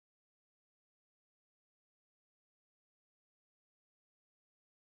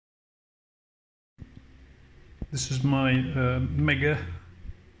This is my Megger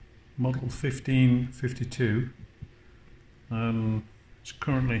model 1552. It's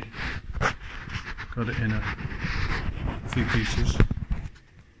currently got it in a few pieces.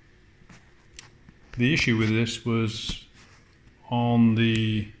 The issue with this was on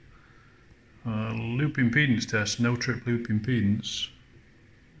the loop impedance test, no trip loop impedance,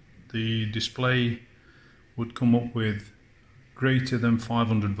 the display would come up with greater than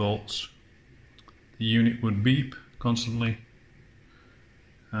 500 volts. The unit would beep constantly,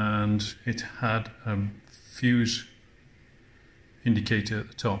 and it had a fuse indicator at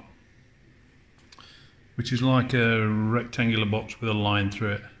the top, which is like a rectangular box with a line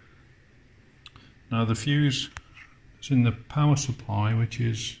through it. Now the fuse is in the power supply, which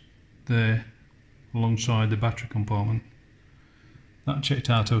is there alongside the battery compartment. That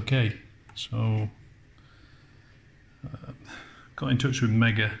checked out okay, so got in touch with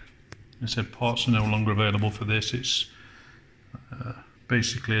Megger. They said parts are no longer available for this. It's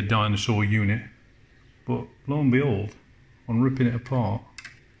basically a dinosaur unit, but lo and behold, on ripping it apart,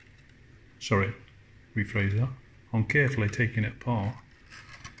 rephrase that, on carefully taking it apart,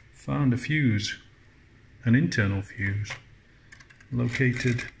 found a fuse, an internal fuse,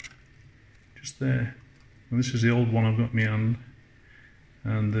 located just there. And this is the old one I've got in my hand,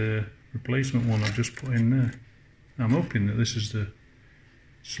 and the replacement one I've just put in there. I'm hoping that this is the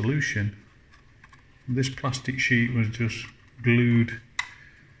solution. This plastic sheet was just glued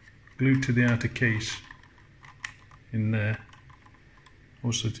to the outer case in there,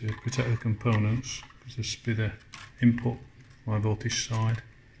 also to protect the components, because this will be the input high voltage side.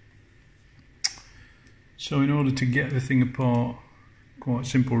 So in order to get the thing apart, quite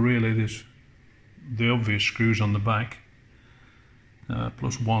simple really. There's the obvious screws on the back,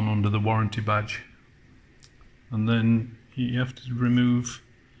 plus one under the warranty badge, and then you have to remove.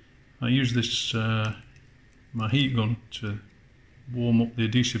 I use this my heat gun to warm up the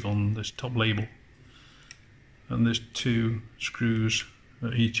adhesive on this top label, and there's two screws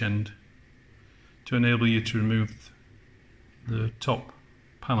at each end to enable you to remove the top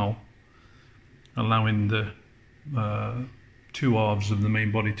panel, allowing the two halves of the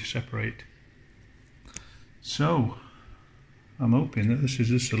main body to separate. So I'm hoping that this is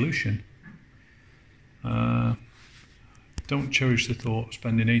the solution. Don't cherish the thought of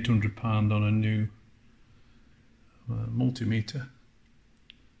spending £800 on a new multimeter.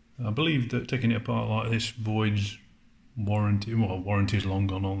 I believe that taking it apart like this voids warranty. Well, warranty is long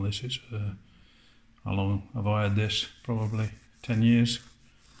gone on this. It's how long have I had this? Probably 10 years.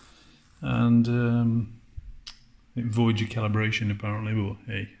 And it voids your calibration apparently, but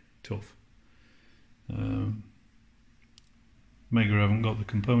hey, tough. Megger haven't got the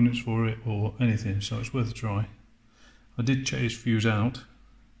components for it or anything, so it's worth a try. I did check his fuse out,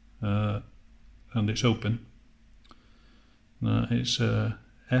 and it's open. It's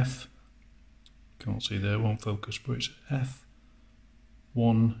F, can't see there, it won't focus, but it's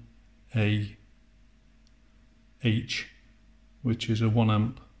F1AH, which is a 1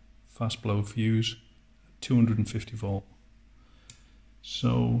 amp fast blow fuse, 250 volt.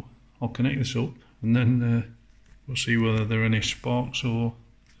 So I'll connect this up, and then we'll see whether there are any sparks, or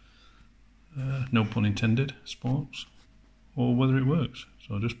no pun intended, sparks, or whether it works.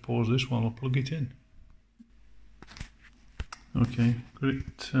 So I'll just pause this while I plug it in. Okay, got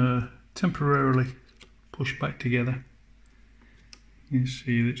it temporarily pushed back together. You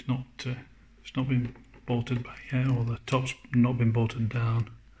see that it's not been bolted back yet, or the top's not been bolted down.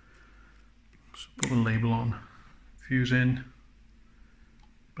 So put the label on, fuse in,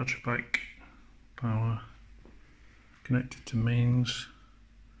 battery pack, power, connected to mains,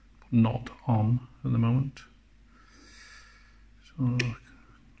 but not on at the moment. So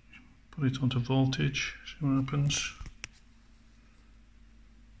put it onto voltage, see what happens,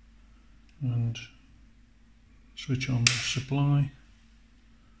 and switch on the supply.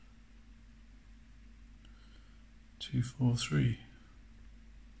 243.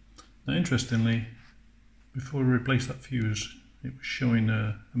 Now interestingly, before we replaced that fuse, it was showing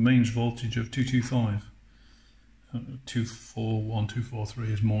a mains voltage of 225. 241,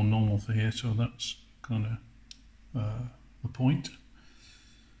 243 is more normal for here, so that's kind of the point.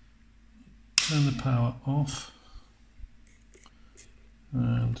 Turn the power off,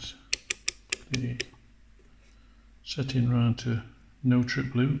 and the setting round to no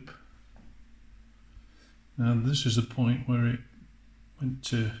trip loop. Now this is the point where it went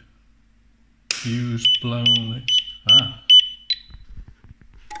to fuse blown.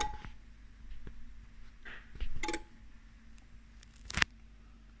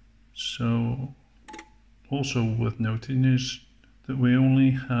 So also worth noting is that we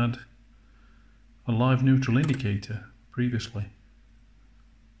only had a live neutral indicator previously,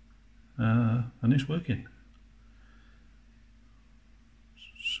 and it's working.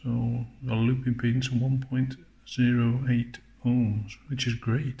 So got a loop impedance of 1.08 ohms, which is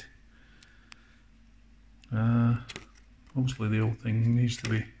great. Obviously the whole thing needs to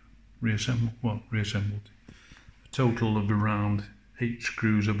be reassembled. Well, reassembled. A total of around 8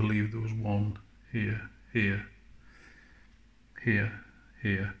 screws, I believe. There was one here, here, here,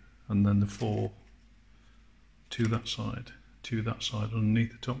 here, and then the 4 to that side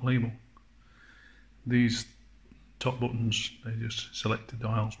underneath the top label. These top buttons, they just select the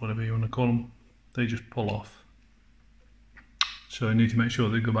dials, whatever you want to call them, they just pull off. So I need to make sure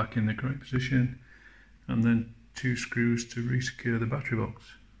they go back in the correct position, and then 2 screws to resecure the battery box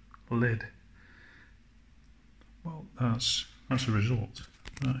lid. Well, that's a result.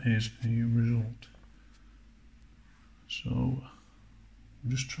 That is a result. So I'll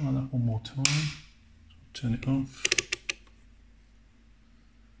just try that one more time. So turn it off.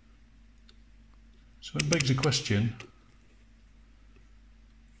 So it begs the question,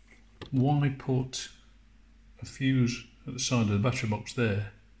 why put a fuse at the side of the battery box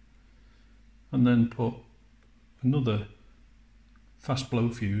there and then put another fast blow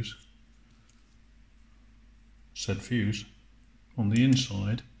fuse, said fuse, on the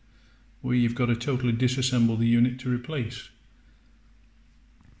inside, where you've got to totally disassemble the unit to replace?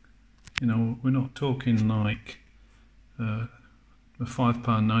 You know, we're not talking like a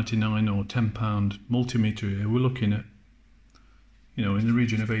 £5.99 or £10 multimeter here. We're looking at, you know, in the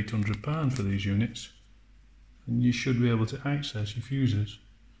region of £800 for these units, and you should be able to access your fuses.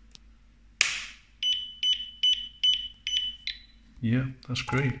 Yeah, that's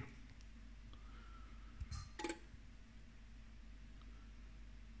great.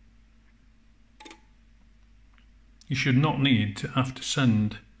 You should not need to have to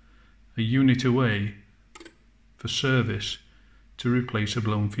send a unit away for service to replace a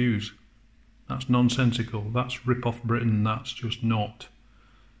blown fuse. That's nonsensical. That's rip off Britain. That's just not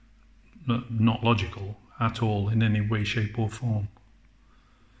logical at all in any way, shape or form.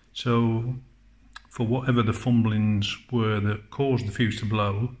 So for whatever the fumblings were that caused the fuse to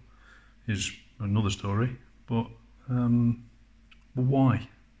blow is another story, but why?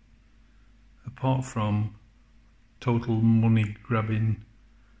 Apart from total money grabbing,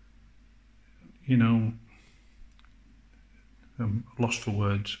 you know, lost for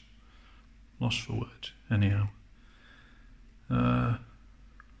words, anyhow. Valid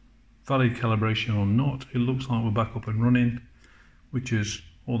calibration or not, it looks like we're back up and running, which is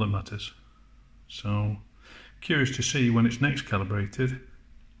all that matters. So, curious to see when it's next calibrated,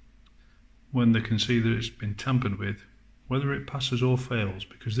 when they can see that it's been tampered with, whether it passes or fails,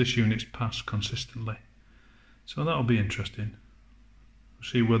 because this unit's passed consistently. So that'll be interesting.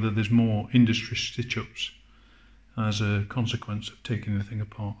 See whether there's more industry stitch-ups as a consequence of taking the thing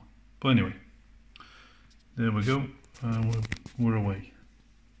apart. But anyway, there we go. We're away.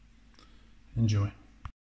 Enjoy.